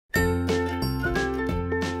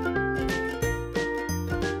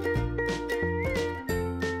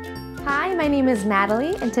my name is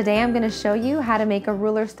Natalie, and today I'm going to show you how to make a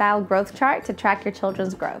ruler-style growth chart to track your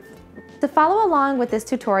children's growth. To follow along with this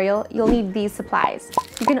tutorial, you'll need these supplies.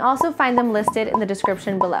 You can also find them listed in the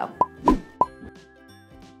description below.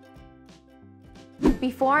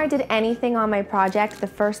 Before I did anything on my project, the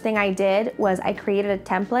first thing I did was I created a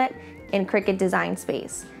template in Cricut Design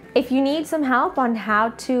Space. If you need some help on how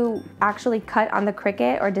to actually cut on the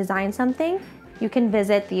Cricut or design something, you can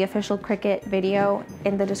visit the official Cricut video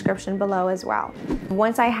in the description below as well.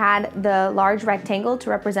 Once I had the large rectangle to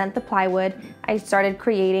represent the plywood, I started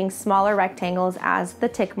creating smaller rectangles as the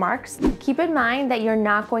tick marks. Keep in mind that you're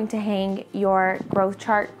not going to hang your growth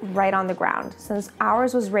chart right on the ground. Since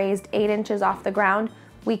ours was raised 8 inches off the ground,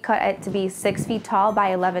 we cut it to be 6 feet tall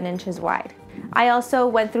by 11 inches wide. I also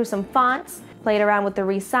went through some fonts, played around with the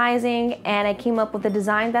resizing, and I came up with a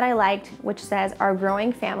design that I liked, which says Our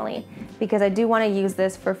Growing Family, because I do want to use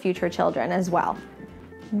this for future children as well.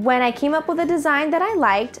 When I came up with a design that I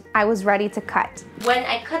liked, I was ready to cut. When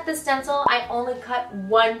I cut the stencil, I only cut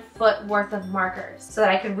 1 foot worth of markers so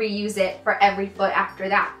that I could reuse it for every foot after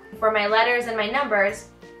that. For my letters and my numbers,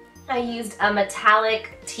 I used a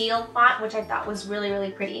metallic teal font, which I thought was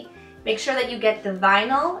really pretty. Make sure that you get the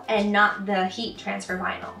vinyl and not the heat transfer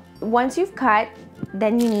vinyl. Once you've cut,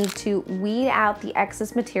 then you need to weed out the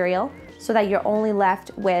excess material so that you're only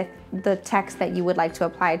left with the text that you would like to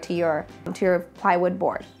apply to your plywood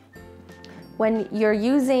board. When you're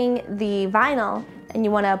using the vinyl and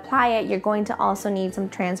you want to apply it, you're going to also need some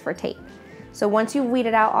transfer tape. So once you've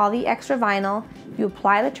weeded out all the extra vinyl, you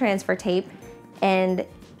apply the transfer tape and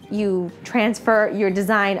you transfer your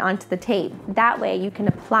design onto the tape. That way you can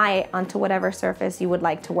apply it onto whatever surface you would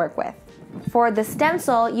like to work with. For the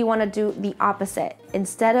stencil, you want to do the opposite.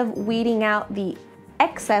 Instead of weeding out the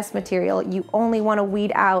excess material, you only want to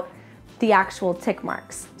weed out the actual tick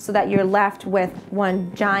marks so that you're left with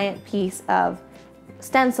one giant piece of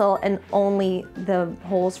stencil and only the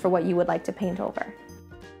holes for what you would like to paint over.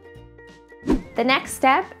 The next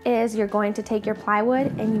step is you're going to take your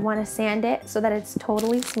plywood and you want to sand it so that it's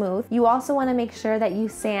totally smooth. You also want to make sure that you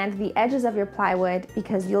sand the edges of your plywood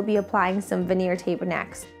because you'll be applying some veneer tape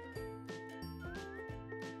next.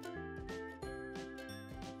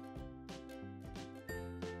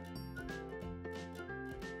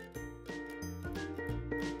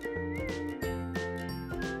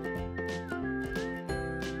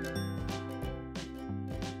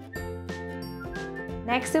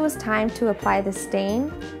 Next, it was time to apply the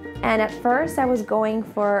stain, and at first I was going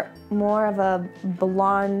for more of a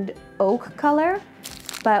blonde oak color,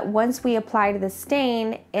 but once we applied the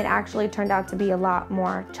stain, it actually turned out to be a lot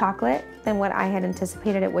more chocolate than what I had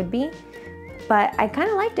anticipated it would be, but I kind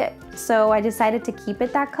of liked it. So I decided to keep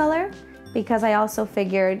it that color because I also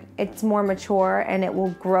figured it's more mature and it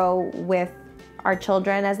will grow with our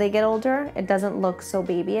children as they get older. It doesn't look so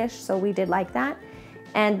babyish, so we did like that.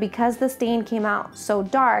 And because the stain came out so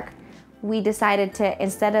dark, we decided to,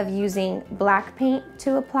 instead of using black paint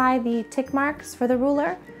to apply the tick marks for the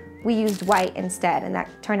ruler, we used white instead, and that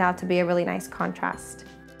turned out to be a really nice contrast.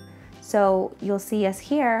 So you'll see us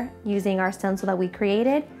here using our stencil that we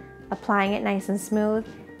created, applying it nice and smooth,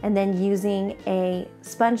 and then using a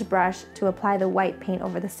sponge brush to apply the white paint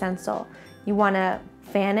over the stencil. You want to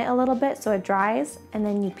fan it a little bit so it dries, and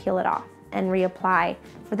then you peel it off and reapply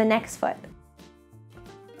for the next foot.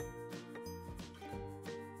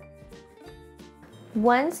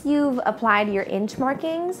 Once you've applied your inch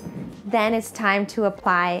markings, then it's time to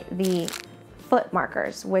apply the foot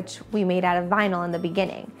markers, which we made out of vinyl in the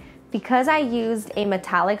beginning. Because I used a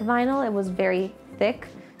metallic vinyl, it was very thick,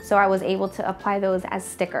 so I was able to apply those as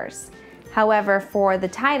stickers. However, for the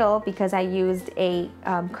title, because I used a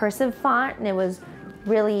cursive font and it was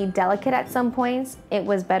really delicate at some points, it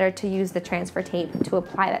was better to use the transfer tape to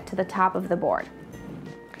apply that to the top of the board.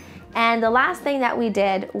 And the last thing that we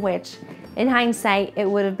did, which in hindsight, it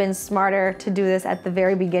would have been smarter to do this at the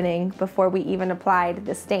very beginning before we even applied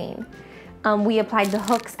the stain. We applied the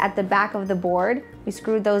hooks at the back of the board. We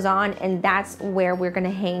screwed those on, and that's where we're gonna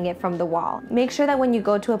hang it from the wall. Make sure that when you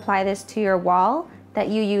go to apply this to your wall, that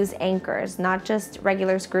you use anchors, not just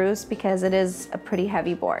regular screws, because it is a pretty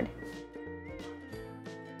heavy board.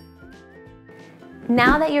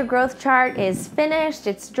 Now that your growth chart is finished,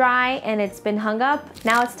 it's dry, and it's been hung up,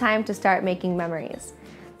 now it's time to start making memories.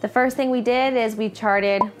 The first thing we did is we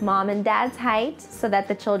charted mom and dad's height so that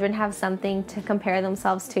the children have something to compare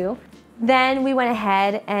themselves to. Then we went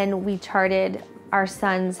ahead and we charted our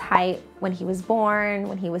son's height when he was born,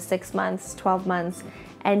 when he was 6 months, 12 months,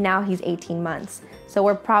 and now he's 18 months. So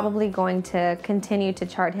we're probably going to continue to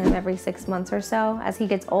chart him every 6 months or so as he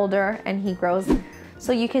gets older and he grows.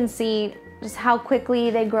 So you can see just how quickly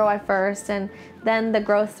they grow at first, and then the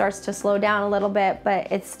growth starts to slow down a little bit, but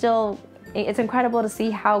it's incredible to see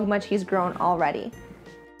how much he's grown already.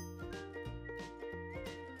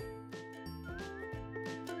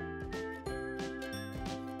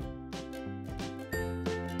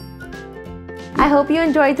 I hope you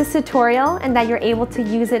enjoyed this tutorial and that you're able to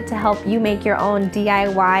use it to help you make your own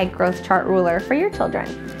DIY growth chart ruler for your children.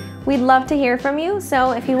 We'd love to hear from you,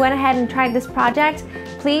 so if you went ahead and tried this project,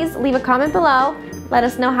 please leave a comment below. Let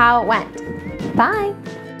us know how it went. Bye!